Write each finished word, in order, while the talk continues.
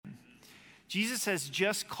Jesus has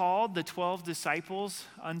just called the 12 disciples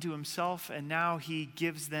unto himself, and now he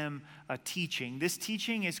gives them a teaching. This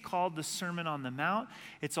teaching is called the Sermon on the Mount.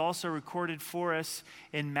 It's also recorded for us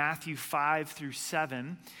in Matthew 5 through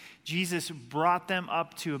 7. Jesus brought them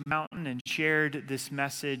up to a mountain and shared this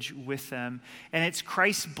message with them, and it's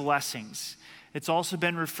Christ's blessings. It's also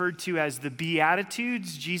been referred to as the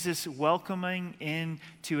Beatitudes, Jesus welcoming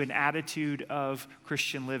into an attitude of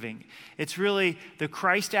Christian living. It's really the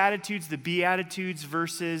Christ attitudes, the Beatitudes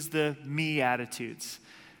versus the me attitudes.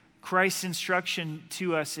 Christ's instruction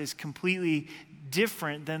to us is completely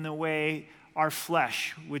different than the way our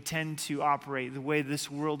flesh would tend to operate, the way this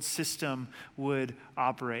world system would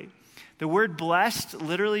operate. The word blessed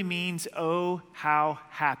literally means, oh, how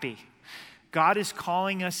happy. God is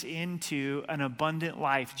calling us into an abundant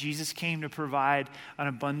life. Jesus came to provide an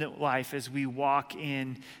abundant life as we walk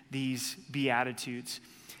in these Beatitudes.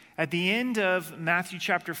 At the end of Matthew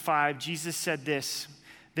chapter 5, Jesus said this,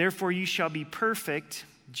 "Therefore you shall be perfect,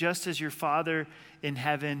 just as your Father in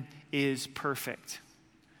heaven is perfect."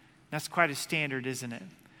 That's quite a standard, isn't it?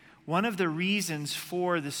 One of the reasons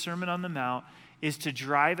for the Sermon on the Mount is to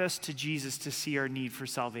drive us to Jesus to see our need for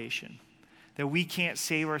salvation, that we can't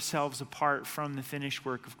save ourselves apart from the finished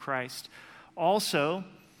work of Christ. Also,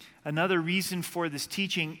 another reason for this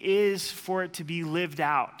teaching is for it to be lived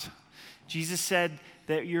out. Jesus said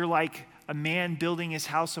that you're like a man building his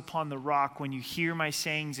house upon the rock when you hear my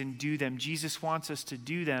sayings and do them. Jesus wants us to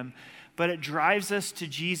do them, but it drives us to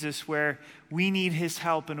Jesus where we need his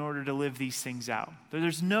help in order to live these things out.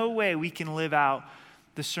 There's no way we can live out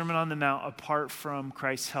the Sermon on the Mount apart from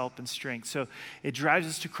Christ's help and strength. So it drives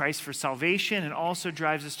us to Christ for salvation and also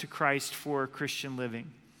drives us to Christ for Christian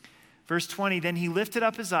living. Verse 20, then he lifted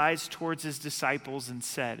up his eyes towards his disciples and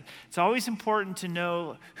said, it's always important to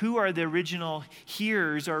know who are the original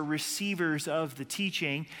hearers or receivers of the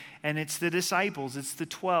teaching, and it's the disciples, it's the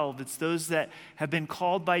 12, it's those that have been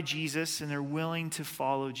called by Jesus and they're willing to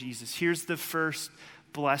follow Jesus. Here's the first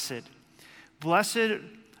blessed. Blessed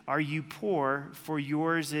are you poor, for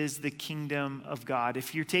yours is the kingdom of God.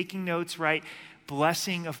 If you're taking notes, right,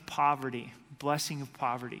 blessing of poverty, blessing of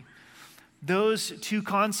poverty. Those two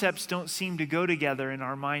concepts don't seem to go together in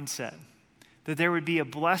our mindset, that there would be a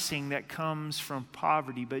blessing that comes from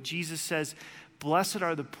poverty. But Jesus says, blessed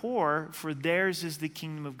are the poor, for theirs is the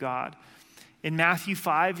kingdom of God. In Matthew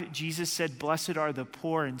 5, Jesus said, blessed are the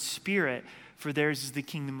poor in spirit, for theirs is the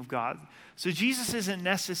kingdom of God. So Jesus isn't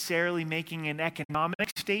necessarily making an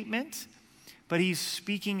economic statement, but he's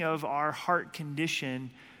speaking of our heart condition.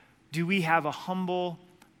 Do we have a humble,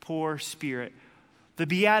 poor spirit? The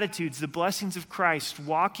Beatitudes, the blessings of Christ,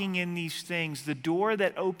 walking in these things, the door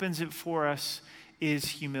that opens it for us is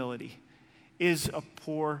humility, is a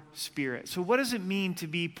poor spirit. So what does it mean to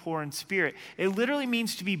be poor in spirit? It literally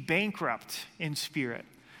means to be bankrupt in spirit,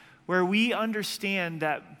 where we understand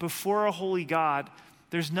that before a holy God,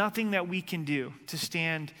 there's nothing that we can do to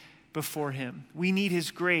stand before him. We need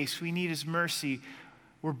his grace. We need his mercy.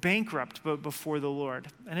 We're bankrupt but before the Lord.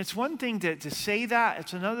 And it's one thing to say that.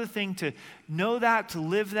 It's another thing to know that, to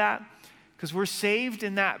live that, because we're saved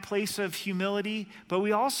in that place of humility, but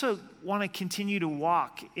we also want to continue to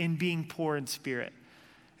walk in being poor in spirit.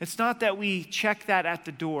 It's not that we check that at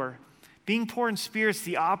the door. Being poor in spirit is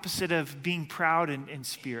the opposite of being proud in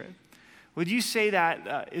spirit. Would you say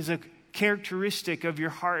that is a characteristic of your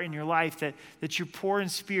heart and your life, that you're poor in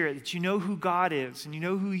spirit, that you know who God is and you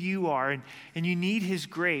know who you are, and you need his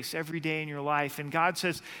grace every day in your life? And God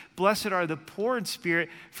says, blessed are the poor in spirit,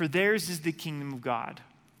 for theirs is the kingdom of God.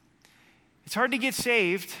 It's hard to get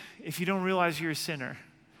saved if you don't realize you're a sinner.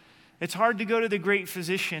 It's hard to go to the great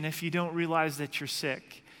physician if you don't realize that you're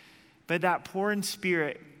sick. But that poor in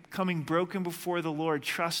spirit, coming broken before the Lord,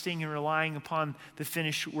 trusting and relying upon the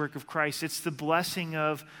finished work of Christ. It's the blessing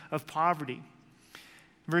of poverty.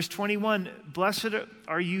 Verse 21, blessed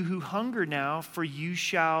are you who hunger now, for you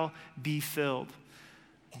shall be filled.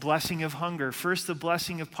 Blessing of hunger. First, the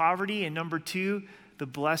blessing of poverty, and number two, the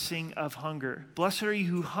blessing of hunger. Blessed are you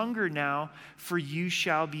who hunger now, for you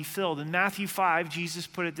shall be filled. In Matthew 5, Jesus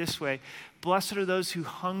put it this way, blessed are those who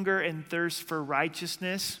hunger and thirst for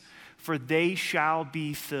righteousness, for they shall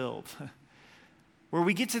be filled. Where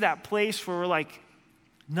we get to that place where we're like,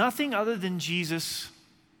 nothing other than Jesus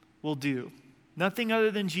will do. Nothing other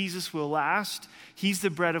than Jesus will last. He's the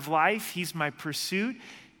bread of life. He's my pursuit.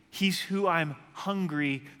 He's who I'm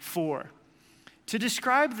hungry for. To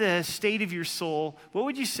describe the state of your soul, what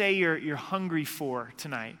would you say you're hungry for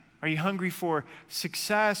tonight? Are you hungry for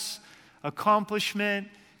success, accomplishment,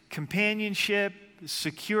 companionship,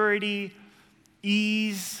 security,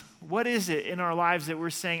 ease? What is it in our lives that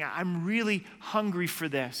we're saying, I'm really hungry for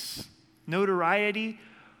this? notoriety?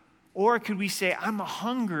 Or could we say, I'm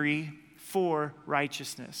hungry for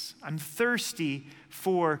righteousness. I'm thirsty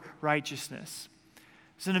for righteousness.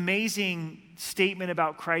 There's an amazing statement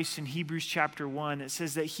about Christ in Hebrews chapter 1. It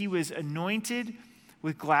says that he was anointed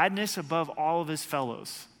with gladness above all of his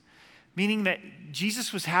fellows, meaning that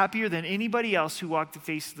Jesus was happier than anybody else who walked the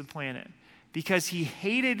face of the planet because he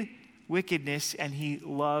hated wickedness and he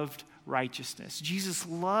loved righteousness. Jesus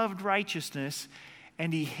loved righteousness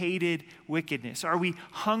and he hated wickedness. Are we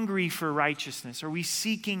hungry for righteousness? Are we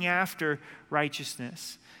seeking after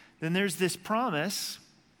righteousness? Then there's this promise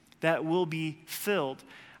that will be filled.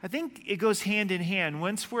 I think it goes hand in hand.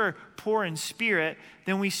 Once we're poor in spirit,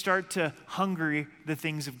 then we start to hunger the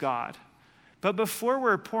things of God. But before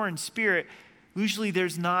we're poor in spirit, usually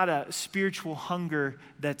there's not a spiritual hunger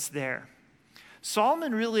that's there.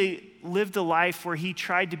 Solomon really lived a life where he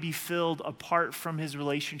tried to be filled apart from his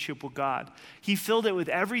relationship with God. He filled it with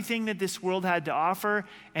everything that this world had to offer,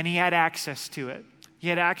 and he had access to it. He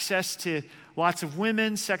had access to lots of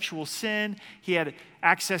women, sexual sin. He had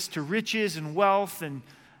access to riches and wealth and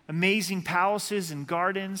amazing palaces and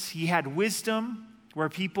gardens. He had wisdom where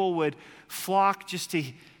people would flock just to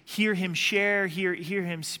hear him share, hear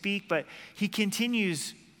him speak. But he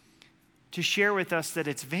continues to share with us that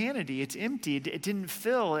it's vanity, it's empty, it didn't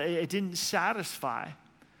fill, it didn't satisfy.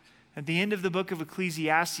 At the end of the book of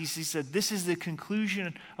Ecclesiastes, he said, this is the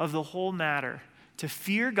conclusion of the whole matter, to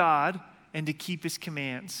fear God and to keep his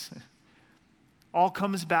commands. All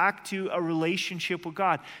comes back to a relationship with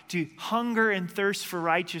God. To hunger and thirst for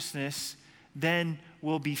righteousness, then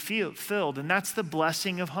will be filled. And that's the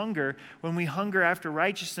blessing of hunger. When we hunger after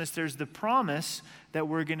righteousness, there's the promise that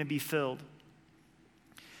we're going to be filled.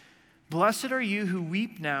 Blessed are you who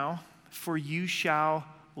weep now, for you shall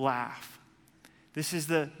laugh. This is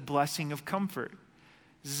the blessing of comfort.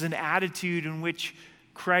 This is an attitude in which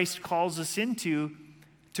Christ calls us into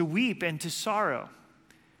to weep and to sorrow.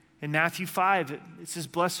 In Matthew 5, it says,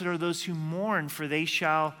 blessed are those who mourn, for they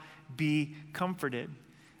shall be comforted.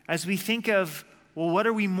 As we think of, well, what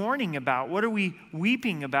are we mourning about? What are we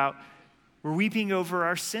weeping about? We're weeping over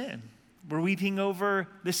our sin. We're weeping over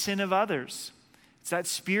the sin of others. It's that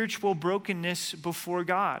spiritual brokenness before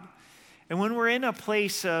God. And when we're in a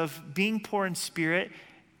place of being poor in spirit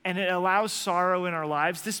and it allows sorrow in our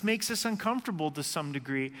lives, this makes us uncomfortable to some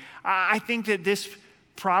degree. I think that this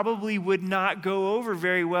probably would not go over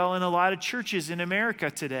very well in a lot of churches in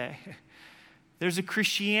America today. There's a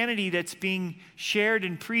Christianity that's being shared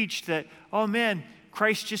and preached that, oh man,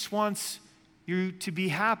 Christ just wants you to be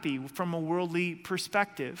happy from a worldly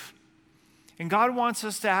perspective. And God wants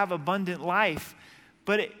us to have abundant life,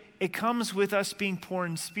 but it comes with us being poor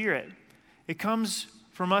in spirit. It comes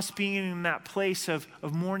from us being in that place of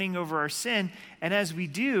mourning over our sin. And as we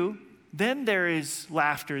do, then there is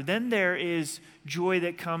laughter. Then there is joy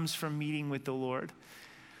that comes from meeting with the Lord.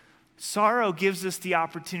 Sorrow gives us the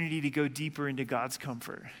opportunity to go deeper into God's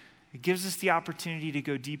comfort. It gives us the opportunity to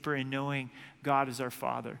go deeper in knowing God as our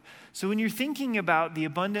Father. So when you're thinking about the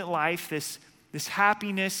abundant life, this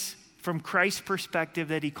happiness from Christ's perspective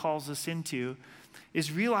that he calls us into,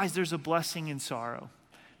 is realize there's a blessing in sorrow,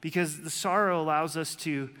 because the sorrow allows us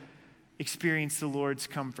to experience the Lord's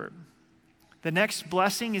comfort. The next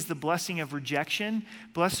blessing is the blessing of rejection.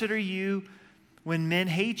 Blessed are you when men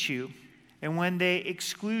hate you and when they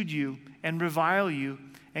exclude you and revile you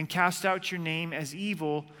and cast out your name as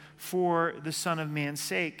evil for the Son of Man's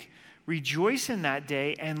sake. Rejoice in that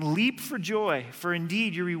day and leap for joy, for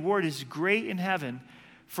indeed your reward is great in heaven.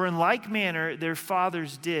 For in like manner their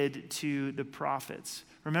fathers did to the prophets.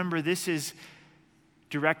 Remember, this is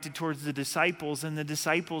directed towards the disciples, and the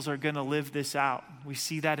disciples are going to live this out. We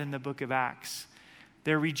see that in the book of Acts.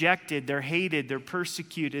 They're rejected, they're hated, they're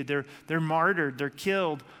persecuted, they're martyred, they're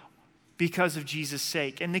killed because of Jesus'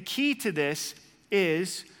 sake. And the key to this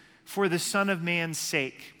is for the Son of Man's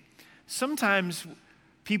sake. Sometimes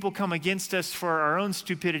people come against us for our own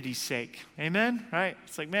stupidity's sake. Amen? Right?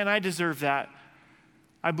 It's like, man, I deserve that.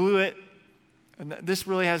 I blew it. And this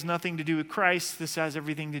really has nothing to do with Christ. This has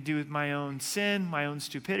everything to do with my own sin, my own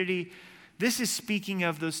stupidity. This is speaking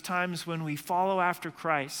of those times when we follow after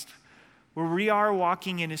Christ, where we are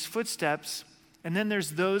walking in his footsteps, and then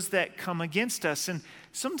there's those that come against us. And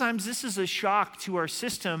sometimes this is a shock to our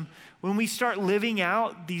system when we start living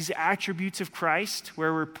out these attributes of Christ,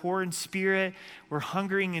 where we're poor in spirit, we're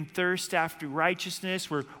hungering and thirst after righteousness,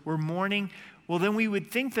 we're mourning. Well, then we would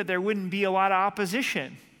think that there wouldn't be a lot of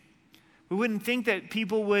opposition. We wouldn't think that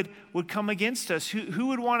people would come against us. Who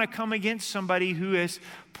would want to come against somebody who is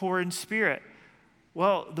poor in spirit?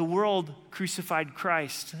 Well, the world crucified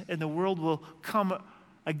Christ, and the world will come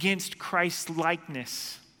against Christ's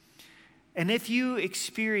likeness. And if you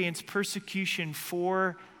experience persecution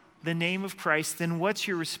for the name of Christ, then what's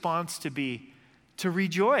your response to be? To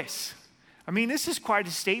rejoice. I mean, this is quite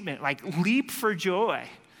a statement, like leap for joy.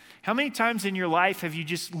 How many times in your life have you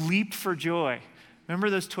just leaped for joy? Remember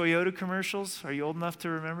those Toyota commercials? Are you old enough to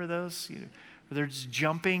remember those? Where they're just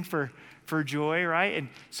jumping for joy, right? And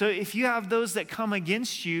so if you have those that come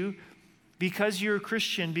against you because you're a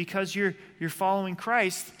Christian, because you're following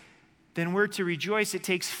Christ, then we're to rejoice. It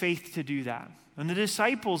takes faith to do that. And the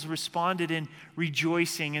disciples responded in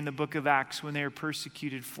rejoicing in the book of Acts when they were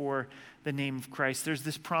persecuted for the name of Christ. There's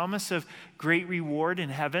this promise of great reward in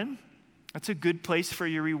heaven. That's a good place for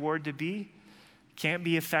your reward to be. Can't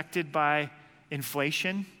be affected by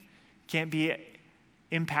inflation. Can't be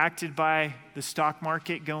impacted by the stock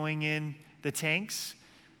market going in the tanks.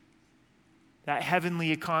 That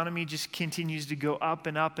heavenly economy just continues to go up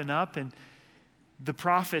and up and up, and the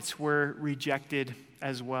prophets were rejected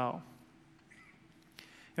as well.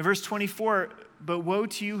 In verse 24, but woe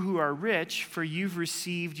to you who are rich, for you've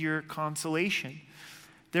received your consolation.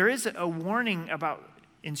 There is a warning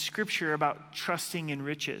in Scripture about trusting in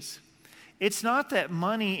riches. It's not that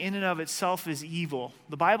money in and of itself is evil.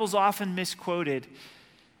 The Bible's often misquoted.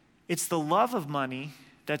 It's the love of money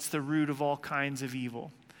that's the root of all kinds of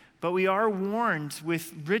evil. But we are warned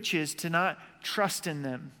with riches to not trust in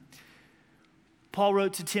them. Paul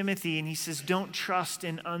wrote to Timothy and he says, don't trust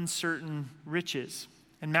in uncertain riches.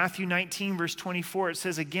 In Matthew 19, verse 24, it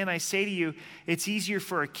says, again, I say to you, it's easier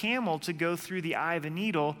for a camel to go through the eye of a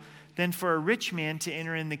needle than for a rich man to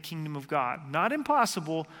enter in the kingdom of God. Not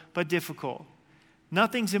impossible, but difficult.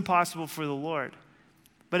 Nothing's impossible for the Lord.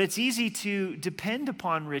 But it's easy to depend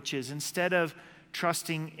upon riches instead of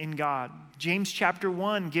trusting in God. James chapter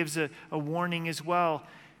 1 gives a warning as well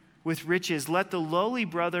with riches. Let the lowly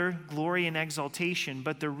brother glory in exaltation,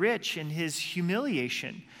 but the rich in his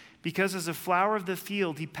humiliation, because as a flower of the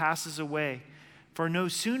field he passes away. For no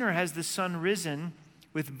sooner has the sun risen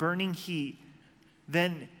with burning heat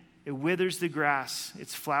than it withers the grass,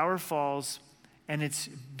 its flower falls, and its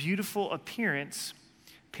beautiful appearance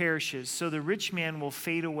perishes. So the rich man will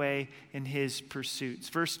fade away in his pursuits.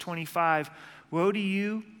 Verse 25, woe to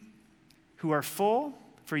you who are full,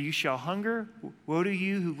 for you shall hunger. Woe to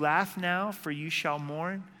you who laugh now, for you shall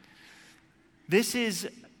mourn. This is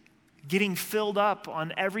getting filled up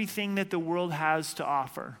on everything that the world has to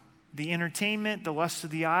offer. The entertainment, the lust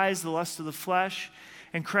of the eyes, the lust of the flesh.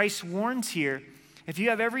 And Christ warns here, if you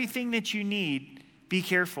have everything that you need, be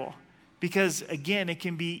careful. Because again, it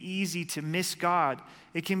can be easy to miss God.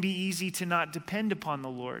 It can be easy to not depend upon the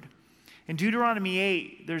Lord. In Deuteronomy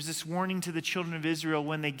 8, there's this warning to the children of Israel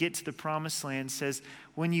when they get to the promised land. It says,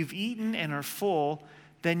 when you've eaten and are full,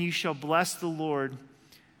 then you shall bless the Lord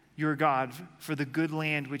your God for the good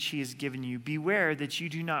land which he has given you. Beware that you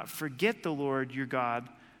do not forget the Lord your God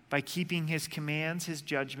by keeping his commands, his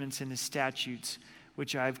judgments, and his statutes,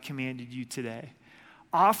 which I've commanded you today.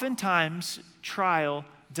 Oftentimes, trial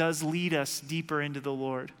does lead us deeper into the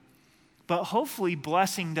Lord, but hopefully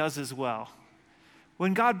blessing does as well.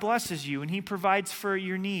 When God blesses you and he provides for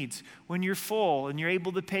your needs, when you're full and you're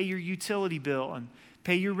able to pay your utility bill and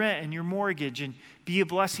pay your rent and your mortgage and be a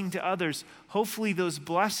blessing to others, hopefully those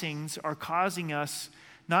blessings are causing us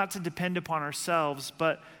not to depend upon ourselves,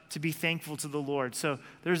 but to be thankful to the Lord. So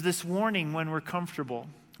there's this warning when we're comfortable.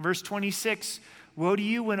 Verse 26, woe to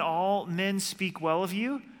you when all men speak well of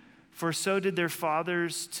you, for so did their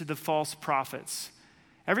fathers to the false prophets.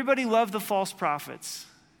 Everybody loved the false prophets.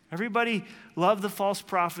 Everybody loved the false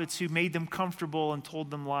prophets who made them comfortable and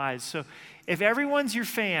told them lies. So if everyone's your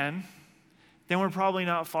fan, then we're probably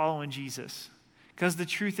not following Jesus, because the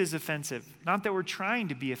truth is offensive. Not that we're trying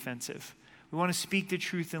to be offensive. We want to speak the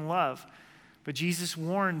truth in love. But Jesus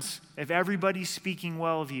warns, if everybody's speaking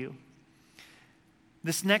well of you.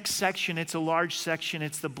 This next section, it's a large section.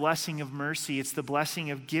 It's the blessing of mercy. It's the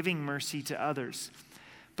blessing of giving mercy to others.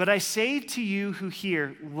 But I say to you who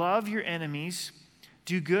hear, love your enemies,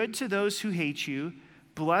 do good to those who hate you,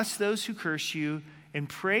 bless those who curse you, and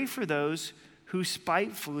pray for those who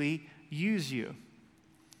spitefully use you.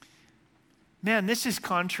 Man, this is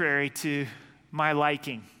contrary to my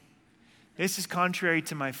liking. This is contrary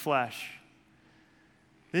to my flesh.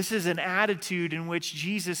 This is an attitude in which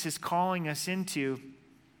Jesus is calling us into.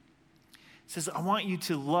 He says, I want you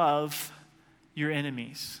to love your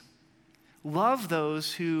enemies. Love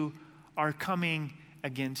those who are coming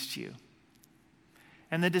against you.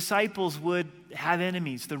 And the disciples would have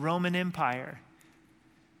enemies, the Roman Empire,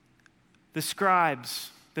 the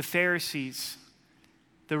scribes, the Pharisees,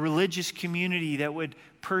 the religious community that would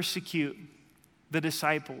persecute the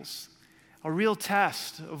disciples. A real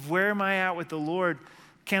test of where am I at with the Lord.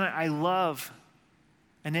 Can I love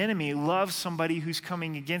an enemy, love somebody who's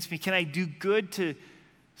coming against me? Can I do good to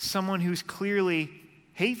someone who's clearly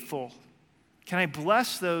hateful? Can I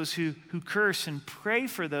bless those who curse and pray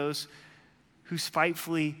for those who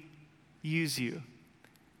spitefully use you?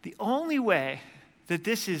 The only way that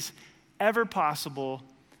this is ever possible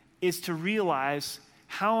is to realize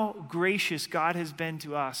how gracious God has been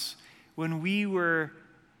to us when we were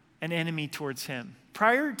an enemy towards him.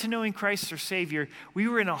 Prior to knowing Christ our Savior, we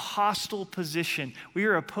were in a hostile position. We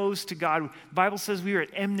were opposed to God. The Bible says we were at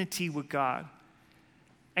enmity with God.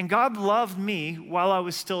 And God loved me while I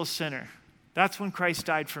was still a sinner. That's when Christ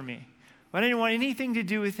died for me. When I didn't want anything to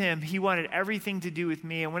do with him, he wanted everything to do with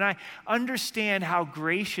me. And when I understand how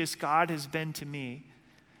gracious God has been to me,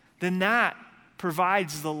 then that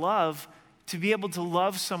provides the love to be able to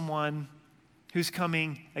love someone who's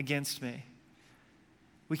coming against me.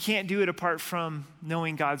 We can't do it apart from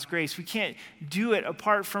knowing God's grace. We can't do it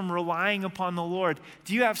apart from relying upon the Lord.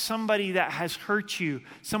 Do you have somebody that has hurt you,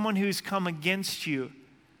 someone who's come against you?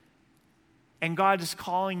 And God is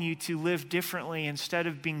calling you to live differently instead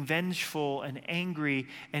of being vengeful and angry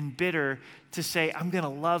and bitter, to say, I'm going to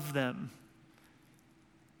love them.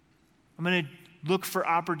 I'm going to look for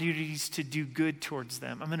opportunities to do good towards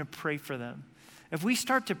them. I'm going to pray for them. If we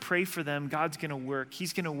start to pray for them, God's going to work.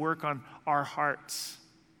 He's going to work on our hearts.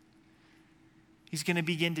 He's going to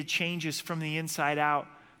begin to change us from the inside out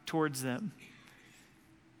towards them.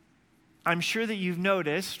 I'm sure that you've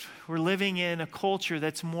noticed we're living in a culture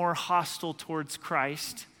that's more hostile towards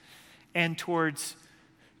Christ and towards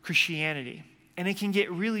Christianity. And it can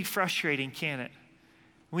get really frustrating, can't it?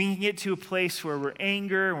 We can get to a place where we're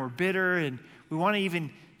angry and we're bitter and we want to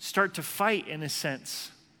even start to fight in a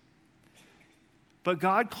sense. But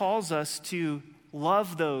God calls us to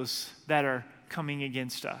love those that are coming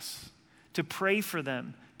against us, to pray for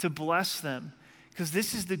them, to bless them, because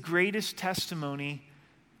this is the greatest testimony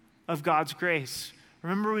of God's grace.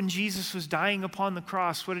 Remember when Jesus was dying upon the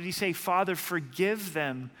cross, what did he say? Father, forgive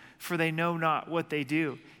them, for they know not what they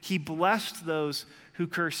do. He blessed those who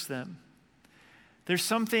curse them. There's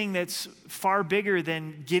something that's far bigger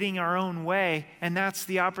than getting our own way, and that's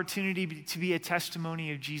the opportunity to be a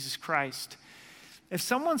testimony of Jesus Christ. If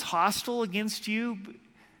someone's hostile against you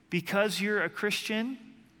because you're a Christian,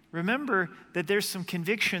 remember that there's some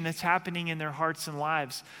conviction that's happening in their hearts and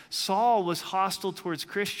lives. Saul was hostile towards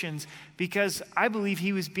Christians because I believe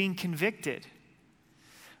he was being convicted.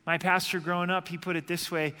 My pastor growing up, he put it this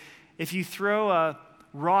way: if you throw a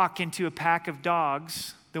rock into a pack of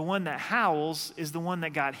dogs, the one that howls is the one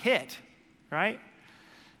that got hit, right?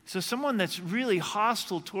 So someone that's really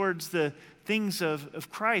hostile towards the things of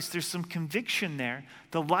Christ, there's some conviction there.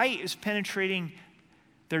 The light is penetrating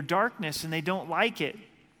their darkness and they don't like it.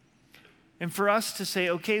 And for us to say,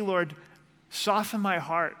 okay, Lord, soften my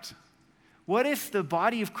heart. What if the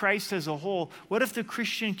body of Christ as a whole, what if the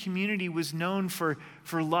Christian community was known for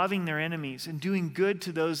loving their enemies and doing good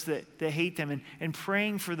to those that hate them and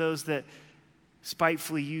praying for those that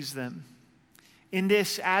spitefully use them? In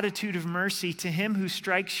this attitude of mercy, to him who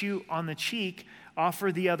strikes you on the cheek,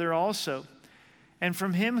 offer the other also. And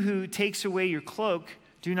from him who takes away your cloak,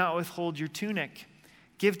 do not withhold your tunic.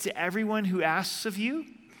 Give to everyone who asks of you,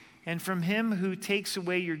 and from him who takes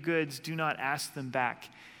away your goods, do not ask them back.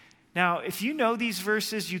 Now, if you know these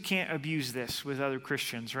verses, you can't abuse this with other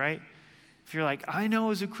Christians, right? If you're like, I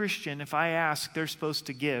know as a Christian, if I ask, they're supposed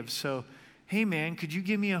to give. So, hey man, could you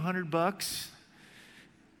give me $100?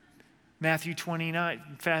 Matthew 29,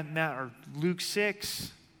 or Luke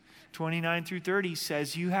 6, 29 through 30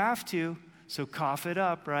 says you have to. So cough it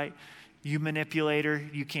up, right? You manipulator,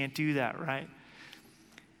 you can't do that, right?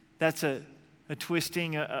 That's a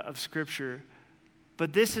twisting of Scripture.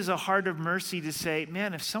 But this is a heart of mercy to say,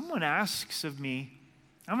 man, if someone asks of me,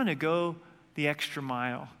 I'm going to go the extra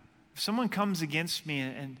mile. If someone comes against me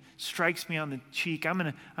and strikes me on the cheek, I'm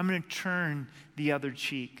going to turn the other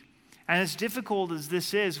cheek. And as difficult as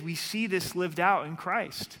this is, we see this lived out in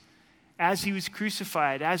Christ. As he was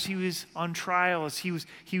crucified, as he was on trial, as he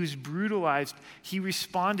was brutalized, he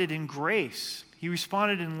responded in grace. He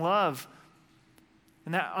responded in love.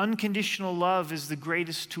 And that unconditional love is the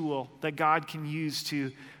greatest tool that God can use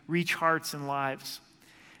to reach hearts and lives.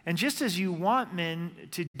 And just as you want men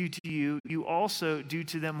to do to you, you also do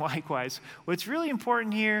to them likewise. What's really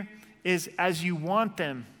important here is as you want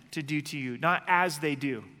them to do to you, not as they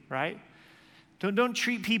do, right? Don't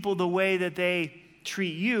treat people the way that they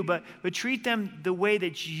treat you, but treat them the way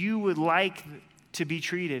that you would like to be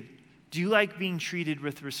treated. Do you like being treated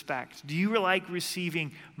with respect? Do you like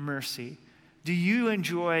receiving mercy? Do you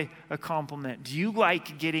enjoy a compliment? Do you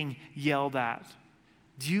like getting yelled at?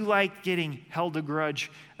 Do you like getting held a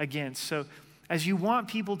grudge against? So as you want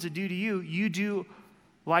people to do to you, you do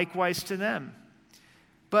likewise to them.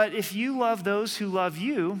 But if you love those who love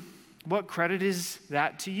you, what credit is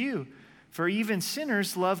that to you? For even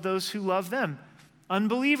sinners love those who love them.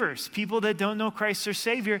 Unbelievers, people that don't know Christ their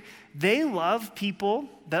Savior, they love people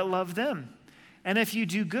that love them. And if you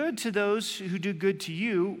do good to those who do good to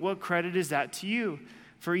you, what credit is that to you?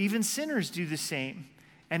 For even sinners do the same.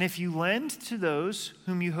 And if you lend to those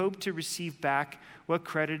whom you hope to receive back, what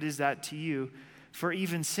credit is that to you? For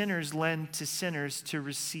even sinners lend to sinners to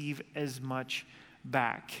receive as much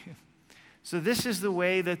back. So this is the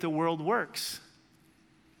way that the world works.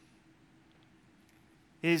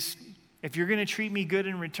 Is if you're going to treat me good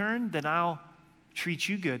in return, then I'll treat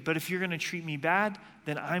you good. But if you're going to treat me bad,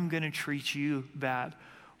 then I'm going to treat you bad.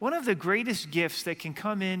 One of the greatest gifts that can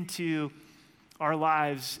come into our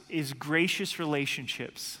lives is gracious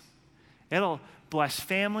relationships. It'll bless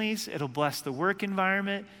families. It'll bless the work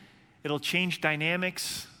environment. It'll change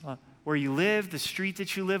dynamics where you live, the street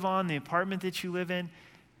that you live on, the apartment that you live in.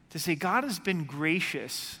 To say, God has been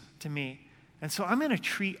gracious to me. And so I'm going to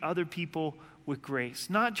treat other people with grace,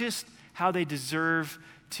 not just how they deserve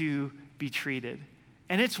to be treated.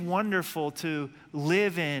 And it's wonderful to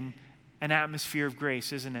live in an atmosphere of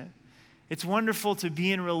grace, isn't it? It's wonderful to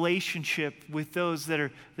be in relationship with those that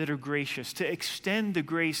are gracious, to extend the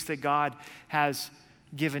grace that God has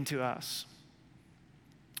given to us.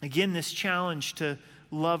 Again, this challenge to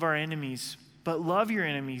love our enemies, but love your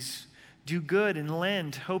enemies, do good and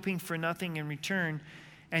lend, hoping for nothing in return,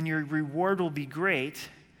 and your reward will be great,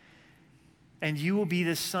 and you will be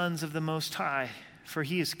the sons of the Most High, for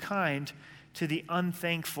he is kind to the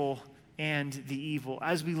unthankful and the evil.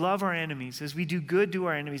 As we love our enemies, as we do good to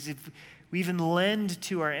our enemies, if we even lend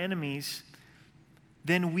to our enemies,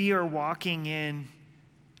 then we are walking in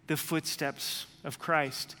the footsteps of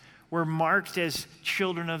Christ. We're marked as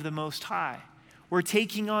children of the Most High. We're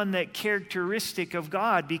taking on that characteristic of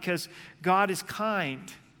God because God is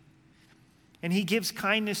kind. And he gives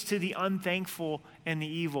kindness to the unthankful and the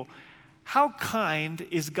evil. How kind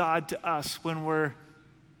is God to us when we're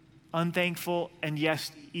unthankful and,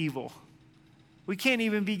 yes, evil? We can't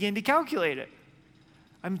even begin to calculate it.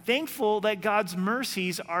 I'm thankful that God's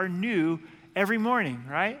mercies are new every morning,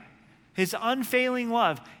 right? His unfailing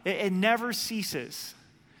love, it never ceases.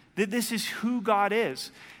 That this is who God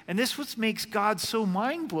is. And this is what makes God so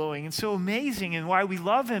mind-blowing and so amazing, and why we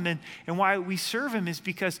love him and why we serve him is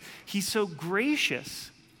because he's so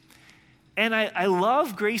gracious. And I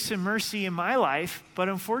love grace and mercy in my life, but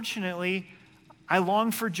unfortunately, I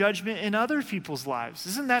long for judgment in other people's lives.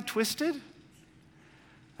 Isn't that twisted?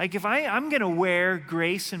 Like if I'm going to wear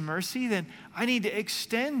grace and mercy, then I need to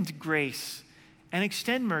extend grace and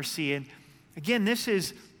extend mercy. And again, this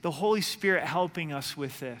is the Holy Spirit helping us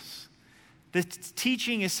with this. The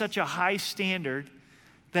teaching is such a high standard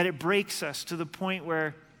that it breaks us to the point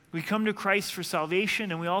where we come to Christ for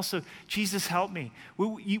salvation, and we also, Jesus, help me.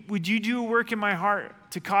 Would you do a work in my heart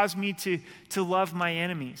to cause me to love my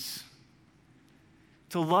enemies?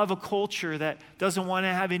 To love a culture that doesn't want to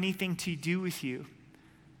have anything to do with you,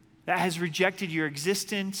 that has rejected your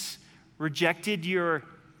existence, rejected your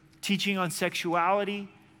teaching on sexuality,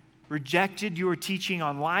 rejected your teaching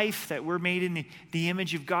on life, that we're made in the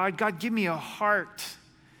image of God. God, give me a heart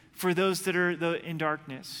for those that are in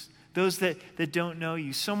darkness, those that don't know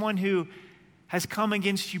you. Someone who has come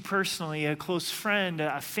against you personally, a close friend,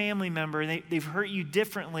 a family member, and they've hurt you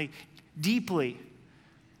differently, deeply.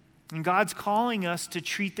 And God's calling us to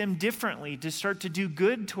treat them differently, to start to do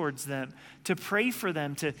good towards them, to pray for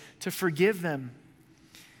them, to forgive them.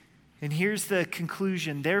 And here's the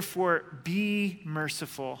conclusion. Therefore, be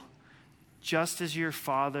merciful, just as your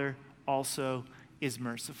Father also is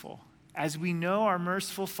merciful. As we know our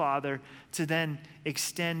merciful Father, to then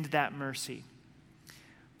extend that mercy.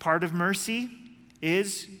 Part of mercy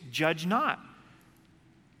is judge not,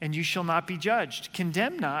 and you shall not be judged.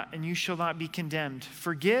 Condemn not, and you shall not be condemned.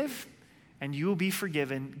 Forgive, and you will be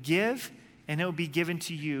forgiven. Give, and it will be given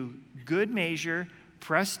to you. Good measure,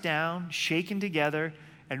 pressed down, shaken together,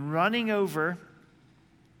 and running over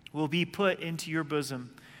will be put into your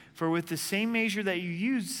bosom. For with the same measure that you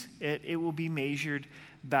use it, it will be measured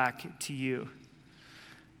back to you.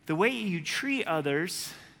 The way you treat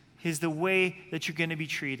others is the way that you're going to be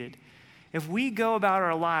treated. If we go about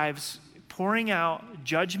our lives pouring out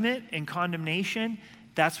judgment and condemnation,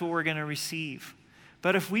 that's what we're going to receive.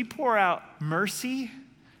 But if we pour out mercy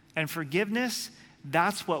and forgiveness,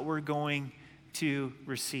 that's what we're going to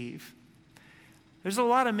receive. There's a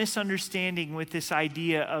lot of misunderstanding with this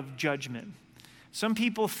idea of judgment. Some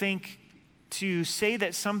people think to say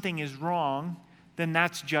that something is wrong, then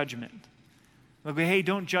that's judgment. Like, hey,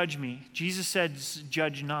 don't judge me. Jesus said,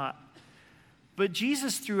 judge not. But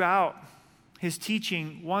Jesus, throughout his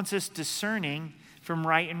teaching, wants us discerning from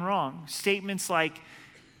right and wrong. Statements like,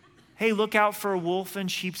 hey, look out for a wolf in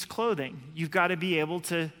sheep's clothing. You've got to be able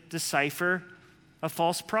to decipher a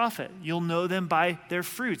false prophet. You'll know them by their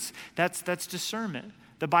fruits. That's discernment.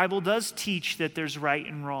 The Bible does teach that there's right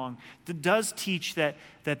and wrong. It does teach that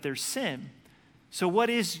there's sin. So what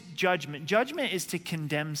is judgment? Judgment is to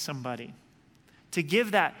condemn somebody, to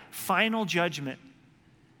give that final judgment.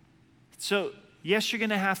 So yes, you're going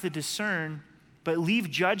to have to discern, but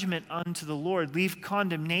leave judgment unto the Lord. Leave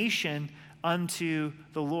condemnation unto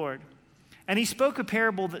the Lord. And he spoke a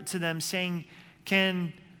parable to them saying,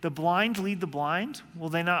 can the blind lead the blind? Will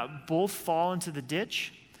they not both fall into the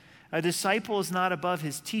ditch? A disciple is not above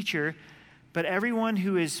his teacher, but everyone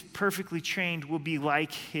who is perfectly trained will be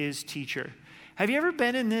like his teacher. Have you ever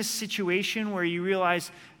been in this situation where you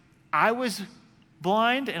realize, I was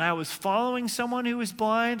blind and I was following someone who was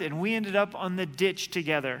blind and we ended up on the ditch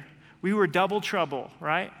together? We were double trouble,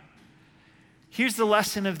 right? Here's the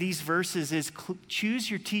lesson of these verses is choose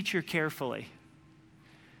your teacher carefully.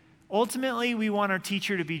 Ultimately, we want our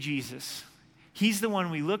teacher to be Jesus. He's the one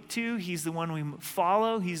we look to. He's the one we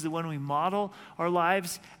follow. He's the one we model our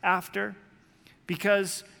lives after,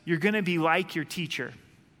 because you're going to be like your teacher.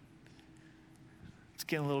 It's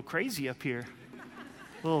getting a little crazy up here.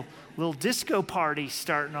 Little disco party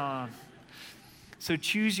starting on. So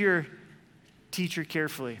choose your teacher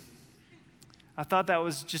carefully. I thought that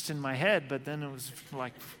was just in my head, but then it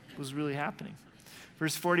was really happening.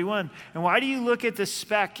 Verse 41, and why do you look at the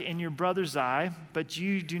speck in your brother's eye, but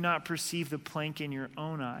you do not perceive the plank in your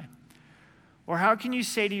own eye? Or how can you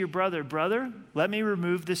say to your brother, brother, let me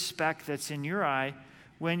remove the speck that's in your eye,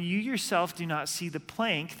 when you yourself do not see the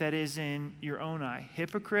plank that is in your own eye?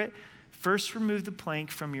 Hypocrite, first remove the plank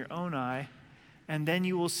from your own eye, and then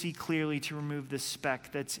you will see clearly to remove the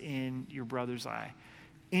speck that's in your brother's eye.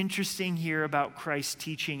 Interesting here about Christ's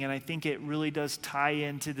teaching, and I think it really does tie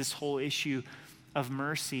into this whole issue of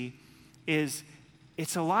mercy, is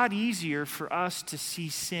it's a lot easier for us to see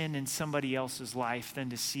sin in somebody else's life than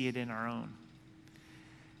to see it in our own.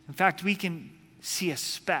 In fact, we can see a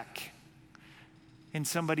speck in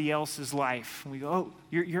somebody else's life, and we go, oh,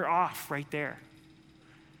 you're off right there.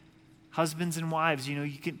 Husbands and wives,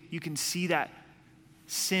 you can see that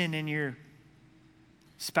sin in your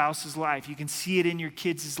spouse's life. You can see it in your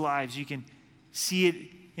kids' lives. You can see it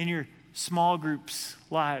in your small groups'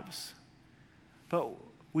 lives. But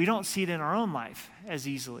we don't see it in our own life as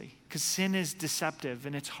easily, because sin is deceptive,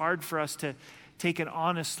 and it's hard for us to take an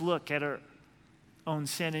honest look at our own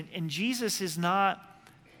sin. And Jesus is not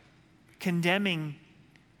condemning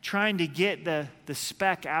trying to get the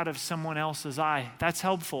speck out of someone else's eye. That's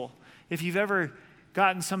helpful. If you've ever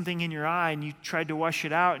gotten something in your eye and you tried to wash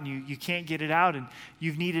it out and you can't get it out and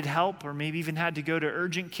you've needed help, or maybe even had to go to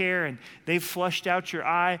urgent care and they've flushed out your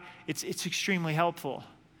eye, it's extremely helpful.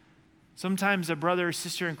 Sometimes a brother or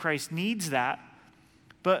sister in Christ needs that,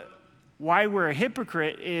 but why we're a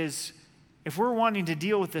hypocrite is if we're wanting to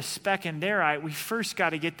deal with the speck in their eye, we first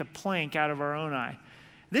got to get the plank out of our own eye.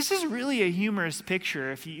 This is really a humorous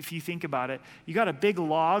picture if you think about it. You got a big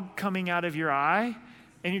log coming out of your eye,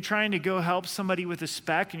 and you're trying to go help somebody with a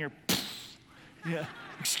speck, and you're,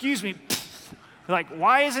 excuse me, like,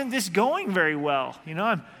 why isn't this going very well?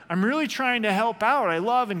 I'm really trying to help out. I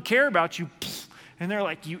love and care about you. And they're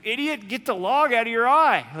like, you idiot, get the log out of your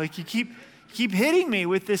eye. Like, you keep hitting me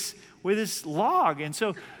with this log. And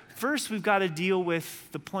so first we've got to deal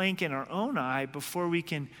with the plank in our own eye before we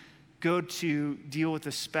can go to deal with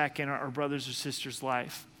the speck in our brother's or sister's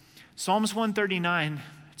life. Psalms 139,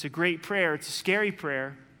 it's a great prayer. It's a scary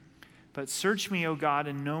prayer. But search me, O God,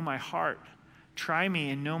 and know my heart. Try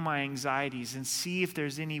me and know my anxieties, and see if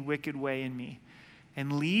there's any wicked way in me.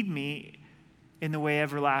 And lead me in the way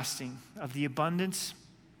everlasting. Of the abundance,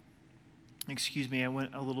 I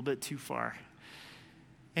went a little bit too far.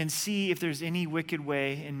 And see if there's any wicked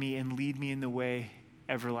way in me, and lead me in the way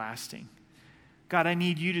everlasting. God, I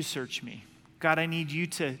need you to search me. God, I need you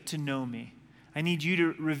to know me. I need you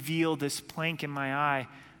to reveal this plank in my eye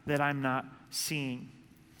that I'm not seeing.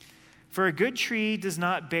 For a good tree does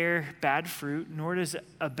not bear bad fruit, nor does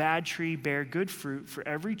a bad tree bear good fruit, for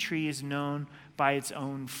every tree is known by its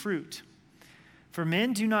own fruit. For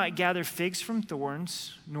men do not gather figs from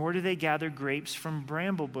thorns, nor do they gather grapes from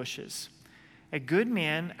bramble bushes. A good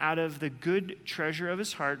man out of the good treasure of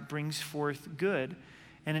his heart brings forth good,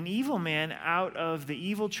 and an evil man out of the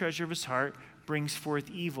evil treasure of his heart brings forth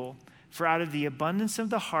evil. For out of the abundance of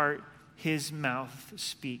the heart his mouth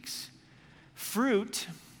speaks. Fruit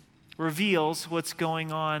reveals what's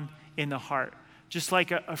going on in the heart. Just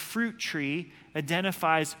like a fruit tree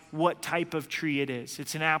identifies what type of tree it is.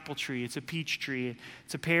 It's an apple tree, it's a peach tree,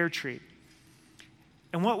 it's a pear tree.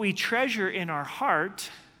 And what we treasure in our heart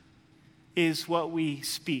is what we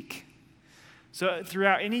speak. So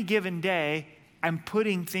throughout any given day, I'm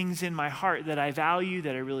putting things in my heart that I value,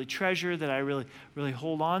 that I really treasure, that I really, really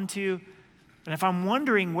hold on to. And if I'm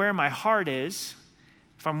wondering where my heart is,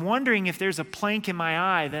 if I'm wondering if there's a plank in my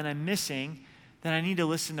eye that I'm missing, then I need to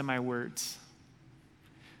listen to my words.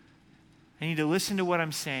 I need to listen to what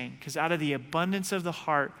I'm saying, because out of the abundance of the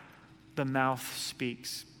heart, the mouth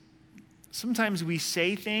speaks. Sometimes we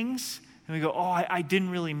say things and we go, oh, I didn't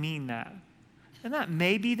really mean that. And that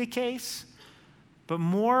may be the case, but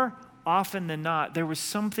more often than not, there was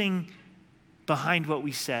something behind what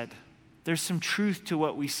we said. There's some truth to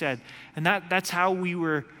what we said. And that's how we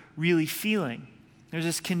were really feeling. There's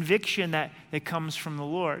this conviction that comes from the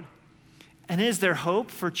Lord. And is there hope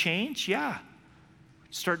for change? Yeah.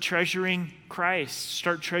 Start treasuring Christ.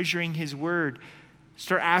 Start treasuring his word.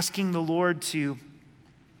 Start asking the Lord to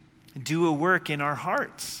do a work in our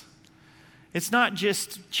hearts. It's not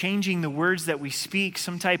just changing the words that we speak,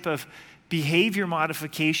 some type of behavior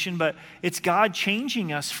modification, but it's God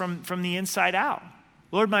changing us from the inside out.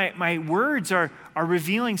 Lord, my words are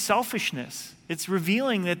revealing selfishness. It's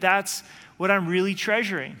revealing that that's what I'm really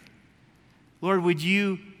treasuring. Lord, would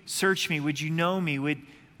you search me? Would you know me?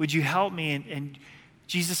 Would you help me? And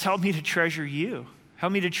Jesus, help me to treasure you.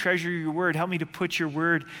 Help me to treasure your word. Help me to put your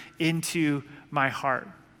word into my heart.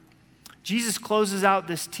 Jesus closes out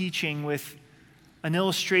this teaching with an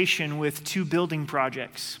illustration with two building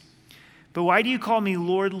projects. But why do you call me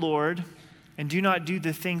Lord, Lord, and do not do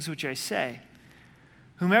the things which I say?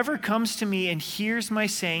 Whomever comes to me and hears my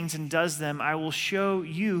sayings and does them, I will show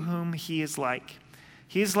you whom he is like.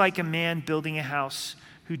 He is like a man building a house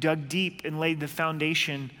who dug deep and laid the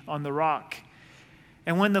foundation on the rock.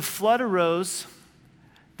 And when the flood arose,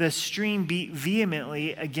 the stream beat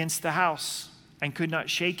vehemently against the house and could not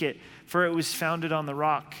shake it, for it was founded on the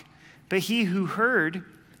rock. But he who heard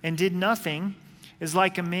and did nothing is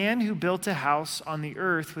like a man who built a house on the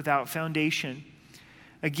earth without foundation,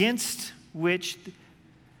 against which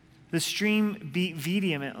the stream beat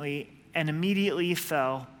vehemently and immediately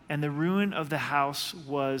fell, and the ruin of the house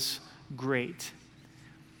was great.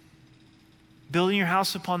 Building your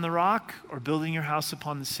house upon the rock or building your house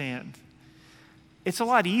upon the sand? It's a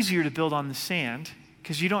lot easier to build on the sand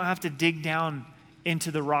because you don't have to dig down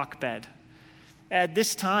into the rock bed. At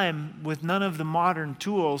this time, with none of the modern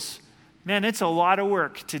tools, man, it's a lot of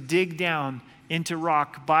work to dig down into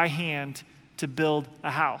rock by hand to build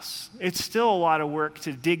a house. It's still a lot of work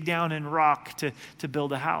to dig down in rock to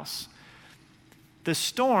build a house. The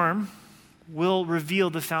storm will reveal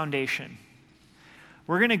the foundation.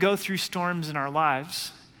 We're going to go through storms in our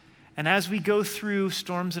lives, and as we go through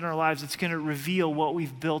storms in our lives, it's going to reveal what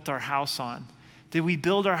we've built our house on. Did we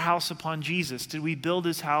build our house upon Jesus? Did we build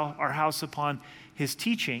our house upon his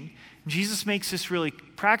teaching? Jesus makes this really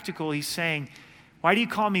practical. He's saying, why do you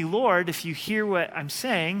call me Lord if you hear what I'm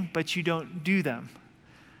saying, but you don't do them?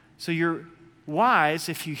 So you're wise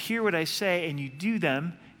if you hear what I say and you do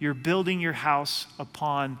them. You're building your house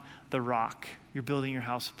upon the rock. You're building your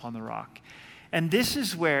house upon the rock. And this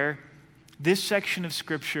is where this section of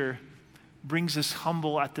Scripture brings us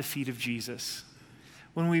humble at the feet of Jesus.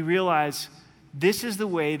 When we realize this is the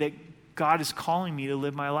way that God is calling me to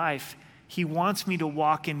live my life. He wants me to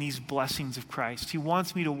walk in these blessings of Christ. He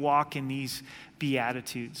wants me to walk in these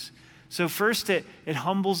beatitudes. So first, it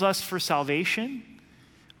humbles us for salvation,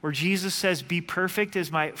 where Jesus says, be perfect as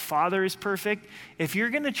my Father is perfect. If you're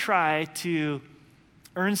going to try to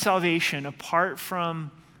earn salvation apart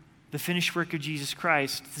from the finished work of Jesus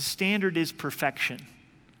Christ, the standard is perfection.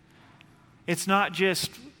 It's not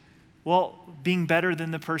just, being better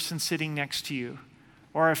than the person sitting next to you,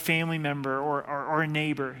 or a family member, or a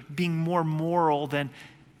neighbor, being more moral than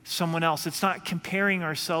someone else. It's not comparing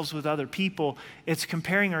ourselves with other people. It's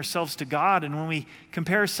comparing ourselves to God. And when we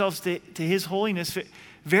compare ourselves to his holiness,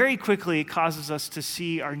 very quickly it causes us to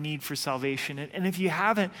see our need for salvation. And if you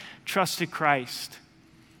haven't trusted Christ,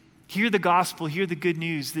 hear the gospel, hear the good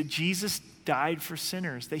news that Jesus died for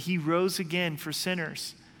sinners, that he rose again for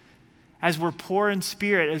sinners. As we're poor in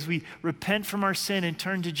spirit, as we repent from our sin and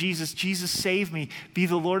turn to Jesus, Jesus, save me, be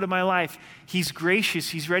the Lord of my life. He's gracious.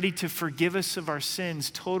 He's ready to forgive us of our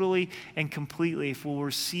sins totally and completely if we'll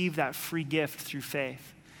receive that free gift through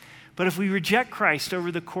faith. But if we reject Christ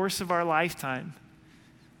over the course of our lifetime,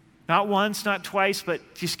 not once, not twice,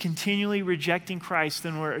 but just continually rejecting Christ,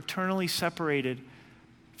 then we're eternally separated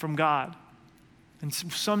from God. And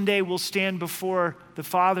someday we'll stand before the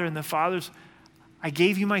Father, and the Father's, I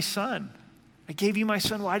gave you my son. I gave you my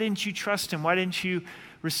son. Why didn't you trust him? Why didn't you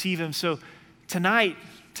receive him? So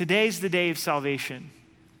today's the day of salvation.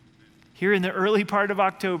 Here in the early part of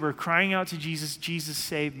October, crying out to Jesus, Jesus,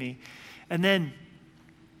 save me. And then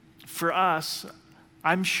for us,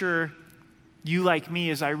 I'm sure you, like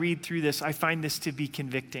me, as I read through this, I find this to be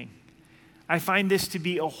convicting. I find this to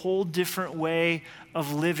be a whole different way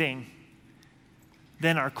of living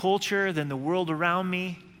than our culture, than the world around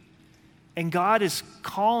me. And God is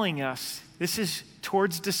calling us. This is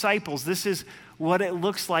towards disciples. This is what it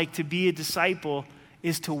looks like to be a disciple,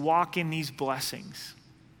 is to walk in these blessings,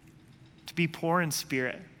 to be poor in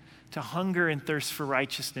spirit, to hunger and thirst for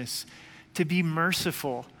righteousness, to be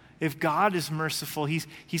merciful. If God is merciful,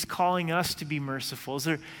 he's calling us to be merciful. Is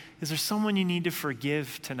there someone you need to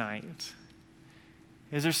forgive tonight?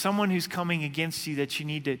 Is there someone who's coming against you that you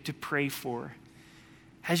need to pray for?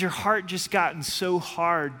 Has your heart just gotten so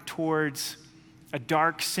hard towards a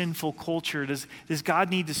dark, sinful culture? Does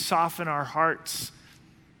God need to soften our hearts?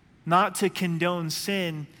 Not to condone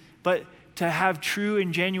sin, but to have true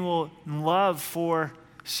and genuine love for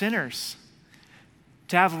sinners.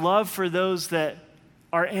 To have love for those that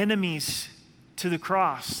are enemies to the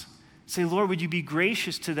cross. Say, Lord, would you be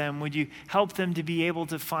gracious to them? Would you help them to be able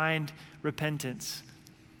to find repentance?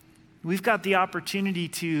 We've got the opportunity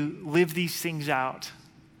to live these things out.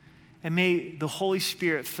 And may the Holy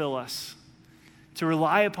Spirit fill us. To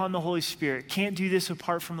rely upon the Holy Spirit. Can't do this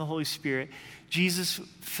apart from the Holy Spirit. Jesus,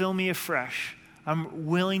 fill me afresh. I'm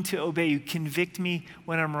willing to obey you. Convict me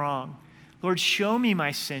when I'm wrong. Lord, show me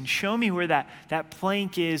my sin. Show me where that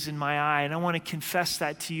plank is in my eye. And I want to confess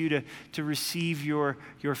that to you to receive your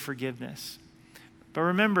forgiveness. But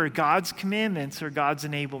remember, God's commandments are God's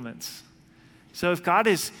enablements. So if God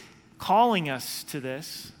is calling us to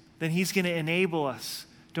this, then he's going to enable us.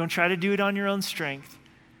 Don't try to do it on your own strength.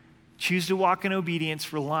 Choose to walk in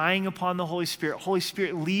obedience, relying upon the Holy Spirit. Holy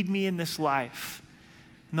Spirit, lead me in this life.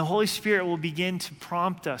 And the Holy Spirit will begin to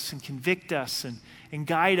prompt us and convict us and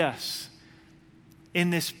guide us in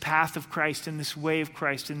this path of Christ, in this way of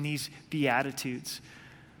Christ, in these beatitudes.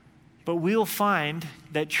 But we'll find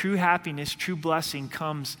that true happiness, true blessing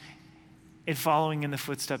comes in following in the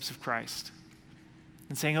footsteps of Christ.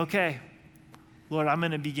 And saying, okay, Lord, I'm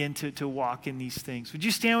going to begin to walk in these things. Would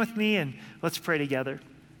you stand with me and let's pray together?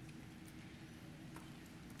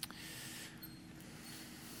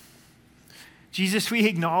 Jesus, we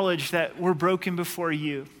acknowledge that we're broken before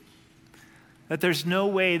you, that there's no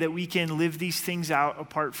way that we can live these things out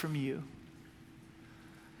apart from you.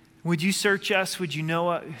 Would you search us? Would you know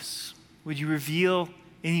us? Would you reveal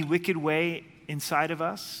any wicked way inside of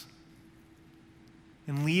us?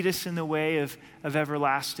 And lead us in the way of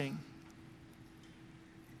everlasting.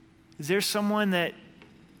 Is there someone that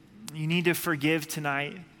you need to forgive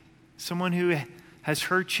tonight? Someone who has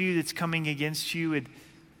hurt you, that's coming against you? Would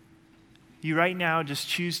you right now just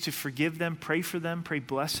choose to forgive them, pray for them, pray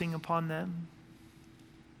blessing upon them?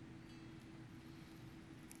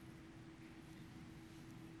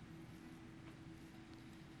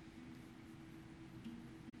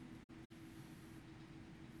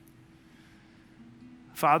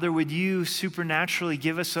 Father, would you supernaturally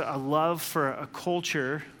give us a love for a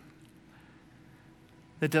culture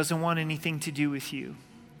that doesn't want anything to do with you,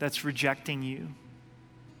 that's rejecting you?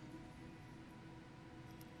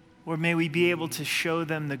 Or may we be able to show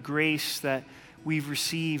them the grace that we've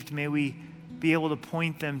received. May we be able to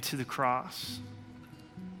point them to the cross.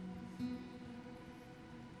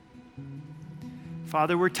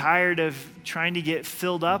 Father, we're tired of trying to get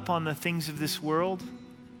filled up on the things of this world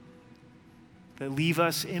that leave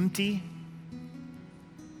us empty.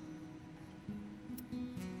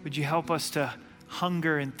 Would you help us to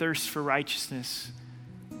hunger and thirst for righteousness,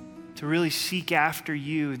 to really seek after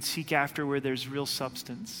you and seek after where there's real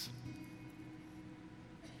substance?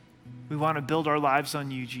 We want to build our lives on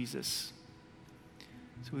you, Jesus.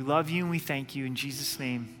 So we love you and we thank you. In Jesus'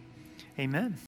 name, amen.